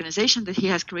literary organization that he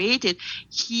has created,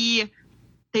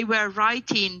 they were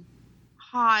writing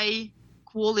high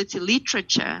quality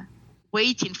literature,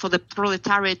 waiting for the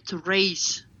proletariat to raise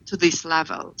to this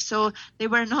level. So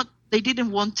they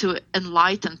didn't want to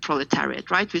enlighten proletariat,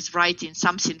 right, with writing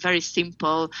something very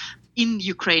simple in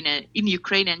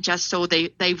Ukrainian just so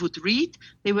they would read.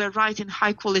 They were writing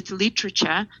high quality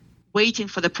literature, waiting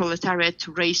for the proletariat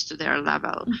to raise to their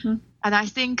level. Mm-hmm. And I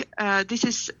think this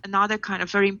is another kind of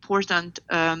very important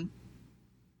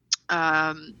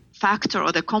factor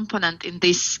or the component in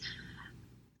this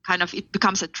it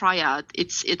becomes a triad.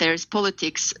 There's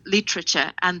politics,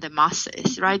 literature, and the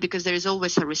masses, right? Because there is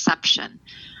always a reception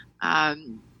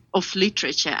of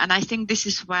literature. And I think this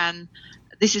is where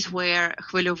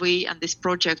Khvailovy and this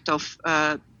project of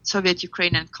Soviet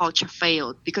Ukrainian culture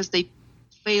failed, because they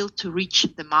failed to reach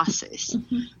the masses.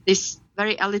 Mm-hmm. This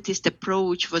very elitist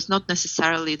approach was not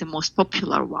necessarily the most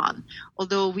popular one.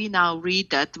 Although we now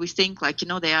read that, we think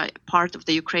they are part of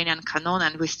the Ukrainian canon,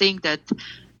 and we think that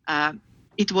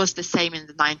it was the same in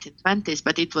the 1920s,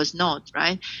 but it was not,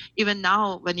 right? Even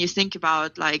now, when you think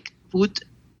about would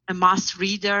a mass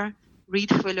reader read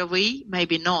Khvailovy?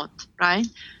 Maybe not, right?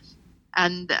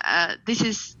 And I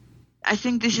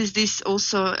think this is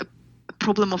also a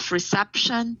problem of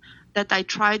reception that I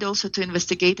tried also to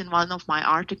investigate in one of my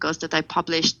articles that I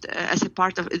published as a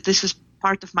part of, this was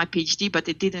part of my PhD, but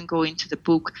it didn't go into the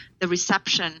book, the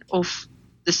reception of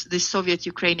the Soviet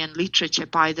Ukrainian literature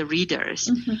by the readers.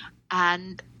 Mm-hmm.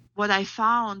 And what I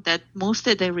found that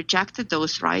mostly they rejected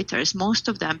those writers, most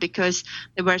of them, because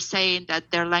they were saying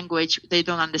that their language, they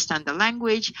don't understand the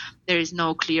language, there is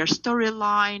no clear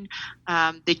storyline,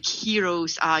 the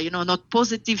heroes are, not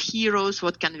positive heroes,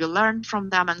 what can we learn from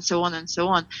them, and so on and so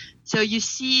on. So you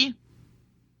see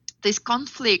this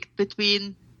conflict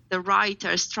between the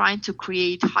writers trying to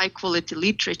create high quality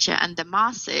literature and the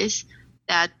masses,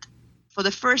 that for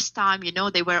the first time,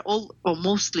 they were all, or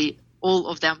mostly all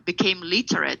of them, became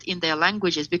literate in their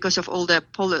languages because of all the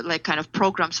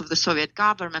programs of the Soviet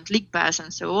government, Ligbez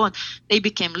and so on. They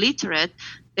became literate.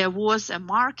 There was a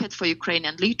market for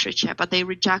Ukrainian literature, but they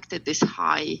rejected this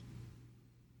high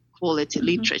quality mm-hmm.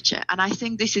 literature. And I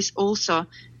think this is also,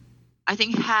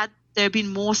 had there been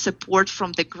more support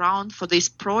from the ground for this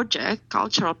project,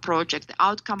 cultural project, the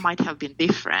outcome might have been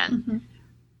different. Mm-hmm.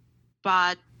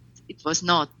 But it was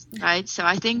not, right? So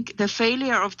I think the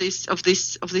failure of this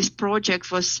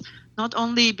project was not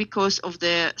only because of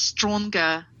the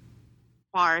stronger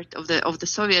part of the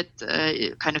Soviet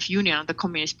Union, of the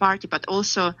Communist Party, but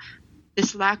also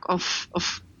this lack of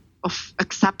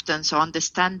acceptance or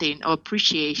understanding or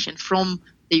appreciation from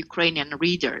the Ukrainian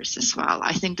readers as well.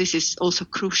 I think this is also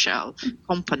crucial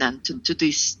component to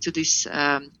this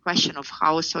question of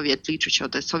how Soviet literature,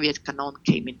 the Soviet canon,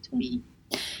 came into being.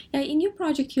 In your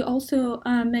project, you also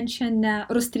mentioned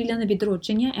Розстріляне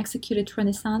відродження, Executed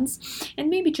Renaissance, and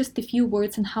maybe just a few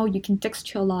words on how you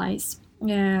contextualize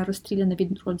Розстріляне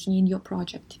відродження in your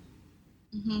project.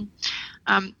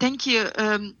 Mm-hmm. Thank you.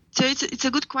 So it's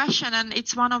a good question, and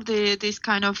it's one of this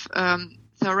kind of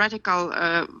theoretical,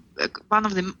 one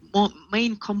of the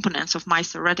main components of my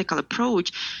theoretical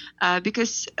approach,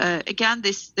 because again,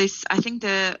 this I think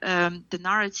the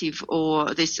narrative,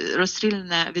 or this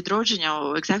Розстріляне відродження,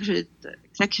 or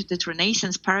executed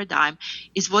Renaissance paradigm,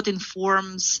 is what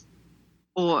informs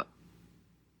or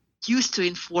used to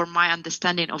inform my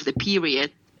understanding of the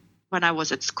period when I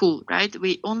was at school. Right,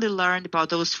 we only learned about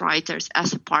those writers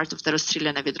as a part of the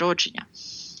Розстріляне відродження.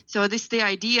 So this is the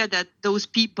idea that those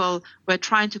people were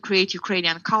trying to create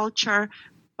Ukrainian culture,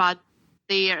 but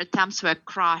their attempts were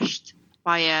crushed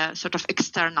by a sort of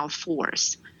external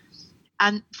force.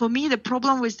 And for me, the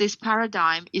problem with this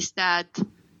paradigm is that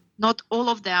not all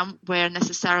of them were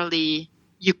necessarily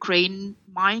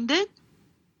Ukraine-minded.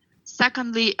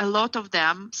 Secondly, a lot of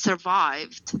them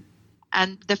survived.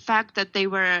 And the fact that they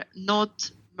were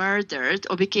not murdered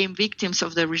or became victims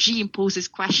of the regime poses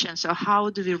questions. So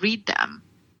how do we read them?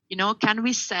 Can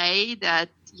we say that,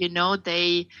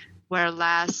 they were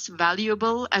less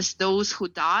valuable as those who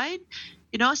died.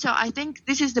 So I think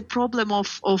this is the problem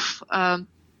of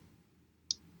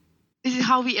this is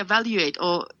how we evaluate,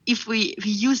 or if we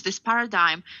use this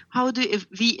paradigm, how do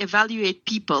we evaluate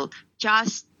people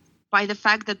just by the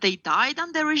fact that they died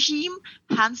under the regime,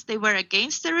 hence they were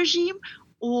against the regime,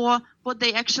 or what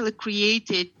they actually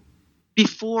created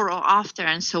before or after,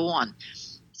 and so on.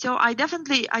 So I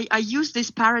definitely I use this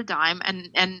paradigm,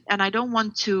 and I don't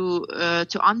want to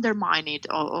undermine it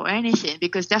or anything,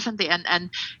 because definitely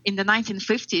and in the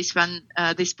 1950s when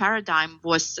this paradigm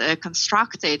was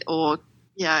constructed or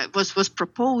was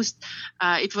proposed,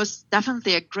 it was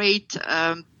definitely a great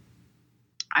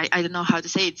I don't know how to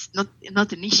say it. It's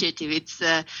not initiative. It's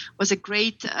was a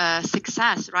great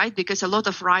success, right? Because a lot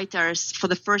of writers for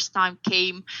the first time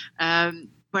came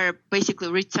were basically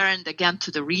returned again to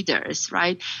the readers,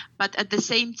 right? But at the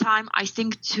same time, I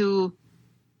think to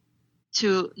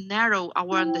narrow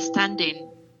our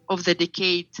understanding of the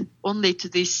decade only to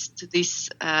this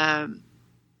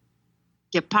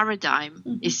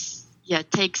paradigm is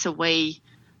takes away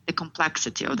the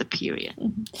complexity of the period.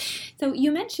 Mm-hmm. So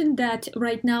you mentioned that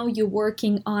right now you're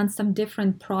working on some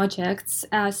different projects.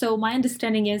 So my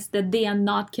understanding is that they are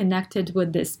not connected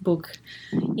with this book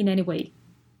in any way.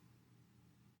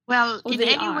 Well, in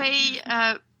any way,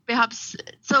 perhaps.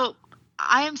 So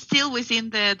I am still within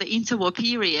the interwar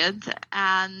period,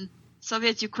 and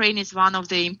Soviet Ukraine is one of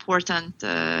the important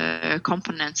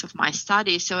components of my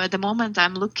study. So at the moment,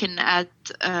 I'm looking at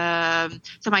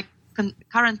my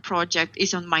current project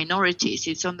is on minorities.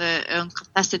 It's on the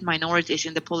contested minorities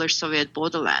in the Polish Soviet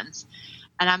borderlands,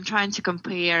 and I'm trying to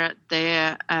compare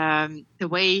the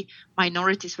way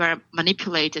minorities were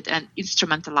manipulated and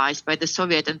instrumentalized by the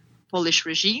Soviet and Polish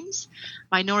regimes.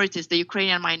 Minorities, the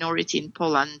Ukrainian minority in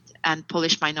Poland and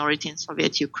Polish minority in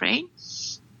Soviet Ukraine.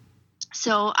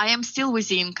 So I am still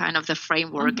within kind of the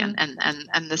framework and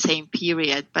the same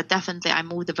period, but definitely I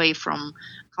moved away from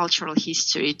cultural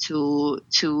history to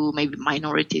maybe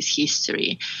minorities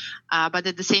history. But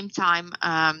at the same time,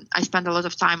 I spent a lot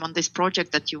of time on this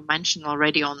project that you mentioned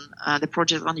already, on the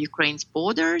project on Ukraine's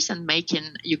borders and making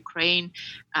Ukraine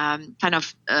kind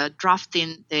of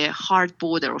drafting the hard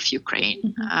border of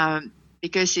Ukraine.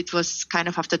 Because it was kind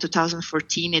of after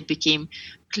 2014, it became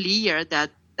clear that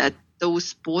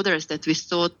those borders that we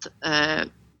thought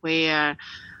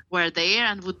were there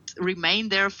and would remain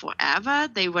there forever,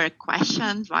 they were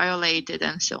questioned, violated,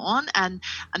 and so on. And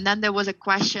then there was a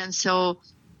question, so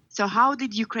how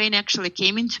did Ukraine actually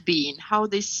came into being? How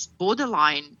this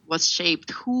borderline was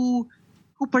shaped? Who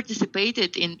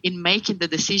participated in making the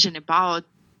decision about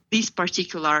these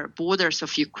particular borders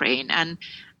of Ukraine? And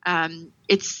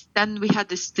then we had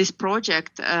this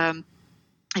project.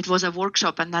 It was a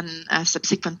workshop and then a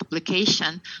subsequent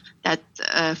publication that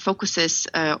focuses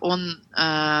on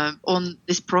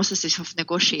these processes of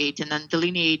negotiating and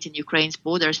delineating Ukraine's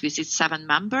borders with its 7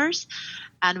 members.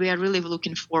 And we are really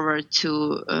looking forward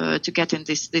to getting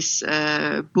this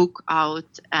book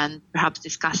out and perhaps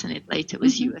discussing it later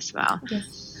with you as well.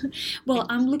 Yes. Well,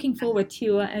 I'm looking forward to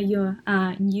your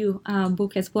new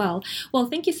book as well. Well,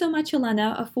 thank you so much,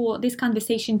 Olena, for this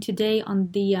conversation today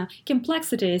on the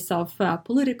complexities of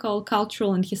political,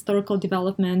 cultural, and historical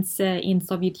developments in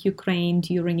Soviet Ukraine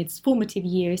during its formative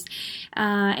years,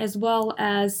 as well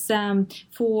as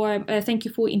thank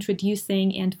you for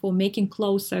introducing and for making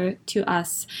closer to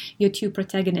us your 2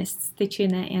 protagonists,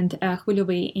 Tychyna and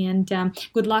Khvylyovy, and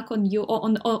good luck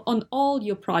on all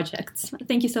your projects.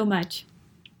 Thank you so much.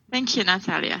 Thank you,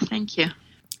 Natalia. Thank you.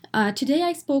 Today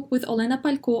I spoke with Olena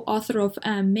Palko, author of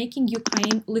Making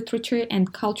Ukraine, Literature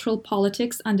and Cultural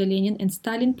Politics under Lenin and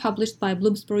Stalin, published by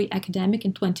Bloomsbury Academic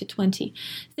in 2020.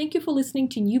 Thank you for listening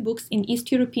to New Books in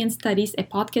East European Studies, a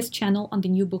podcast channel on the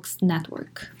New Books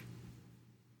Network.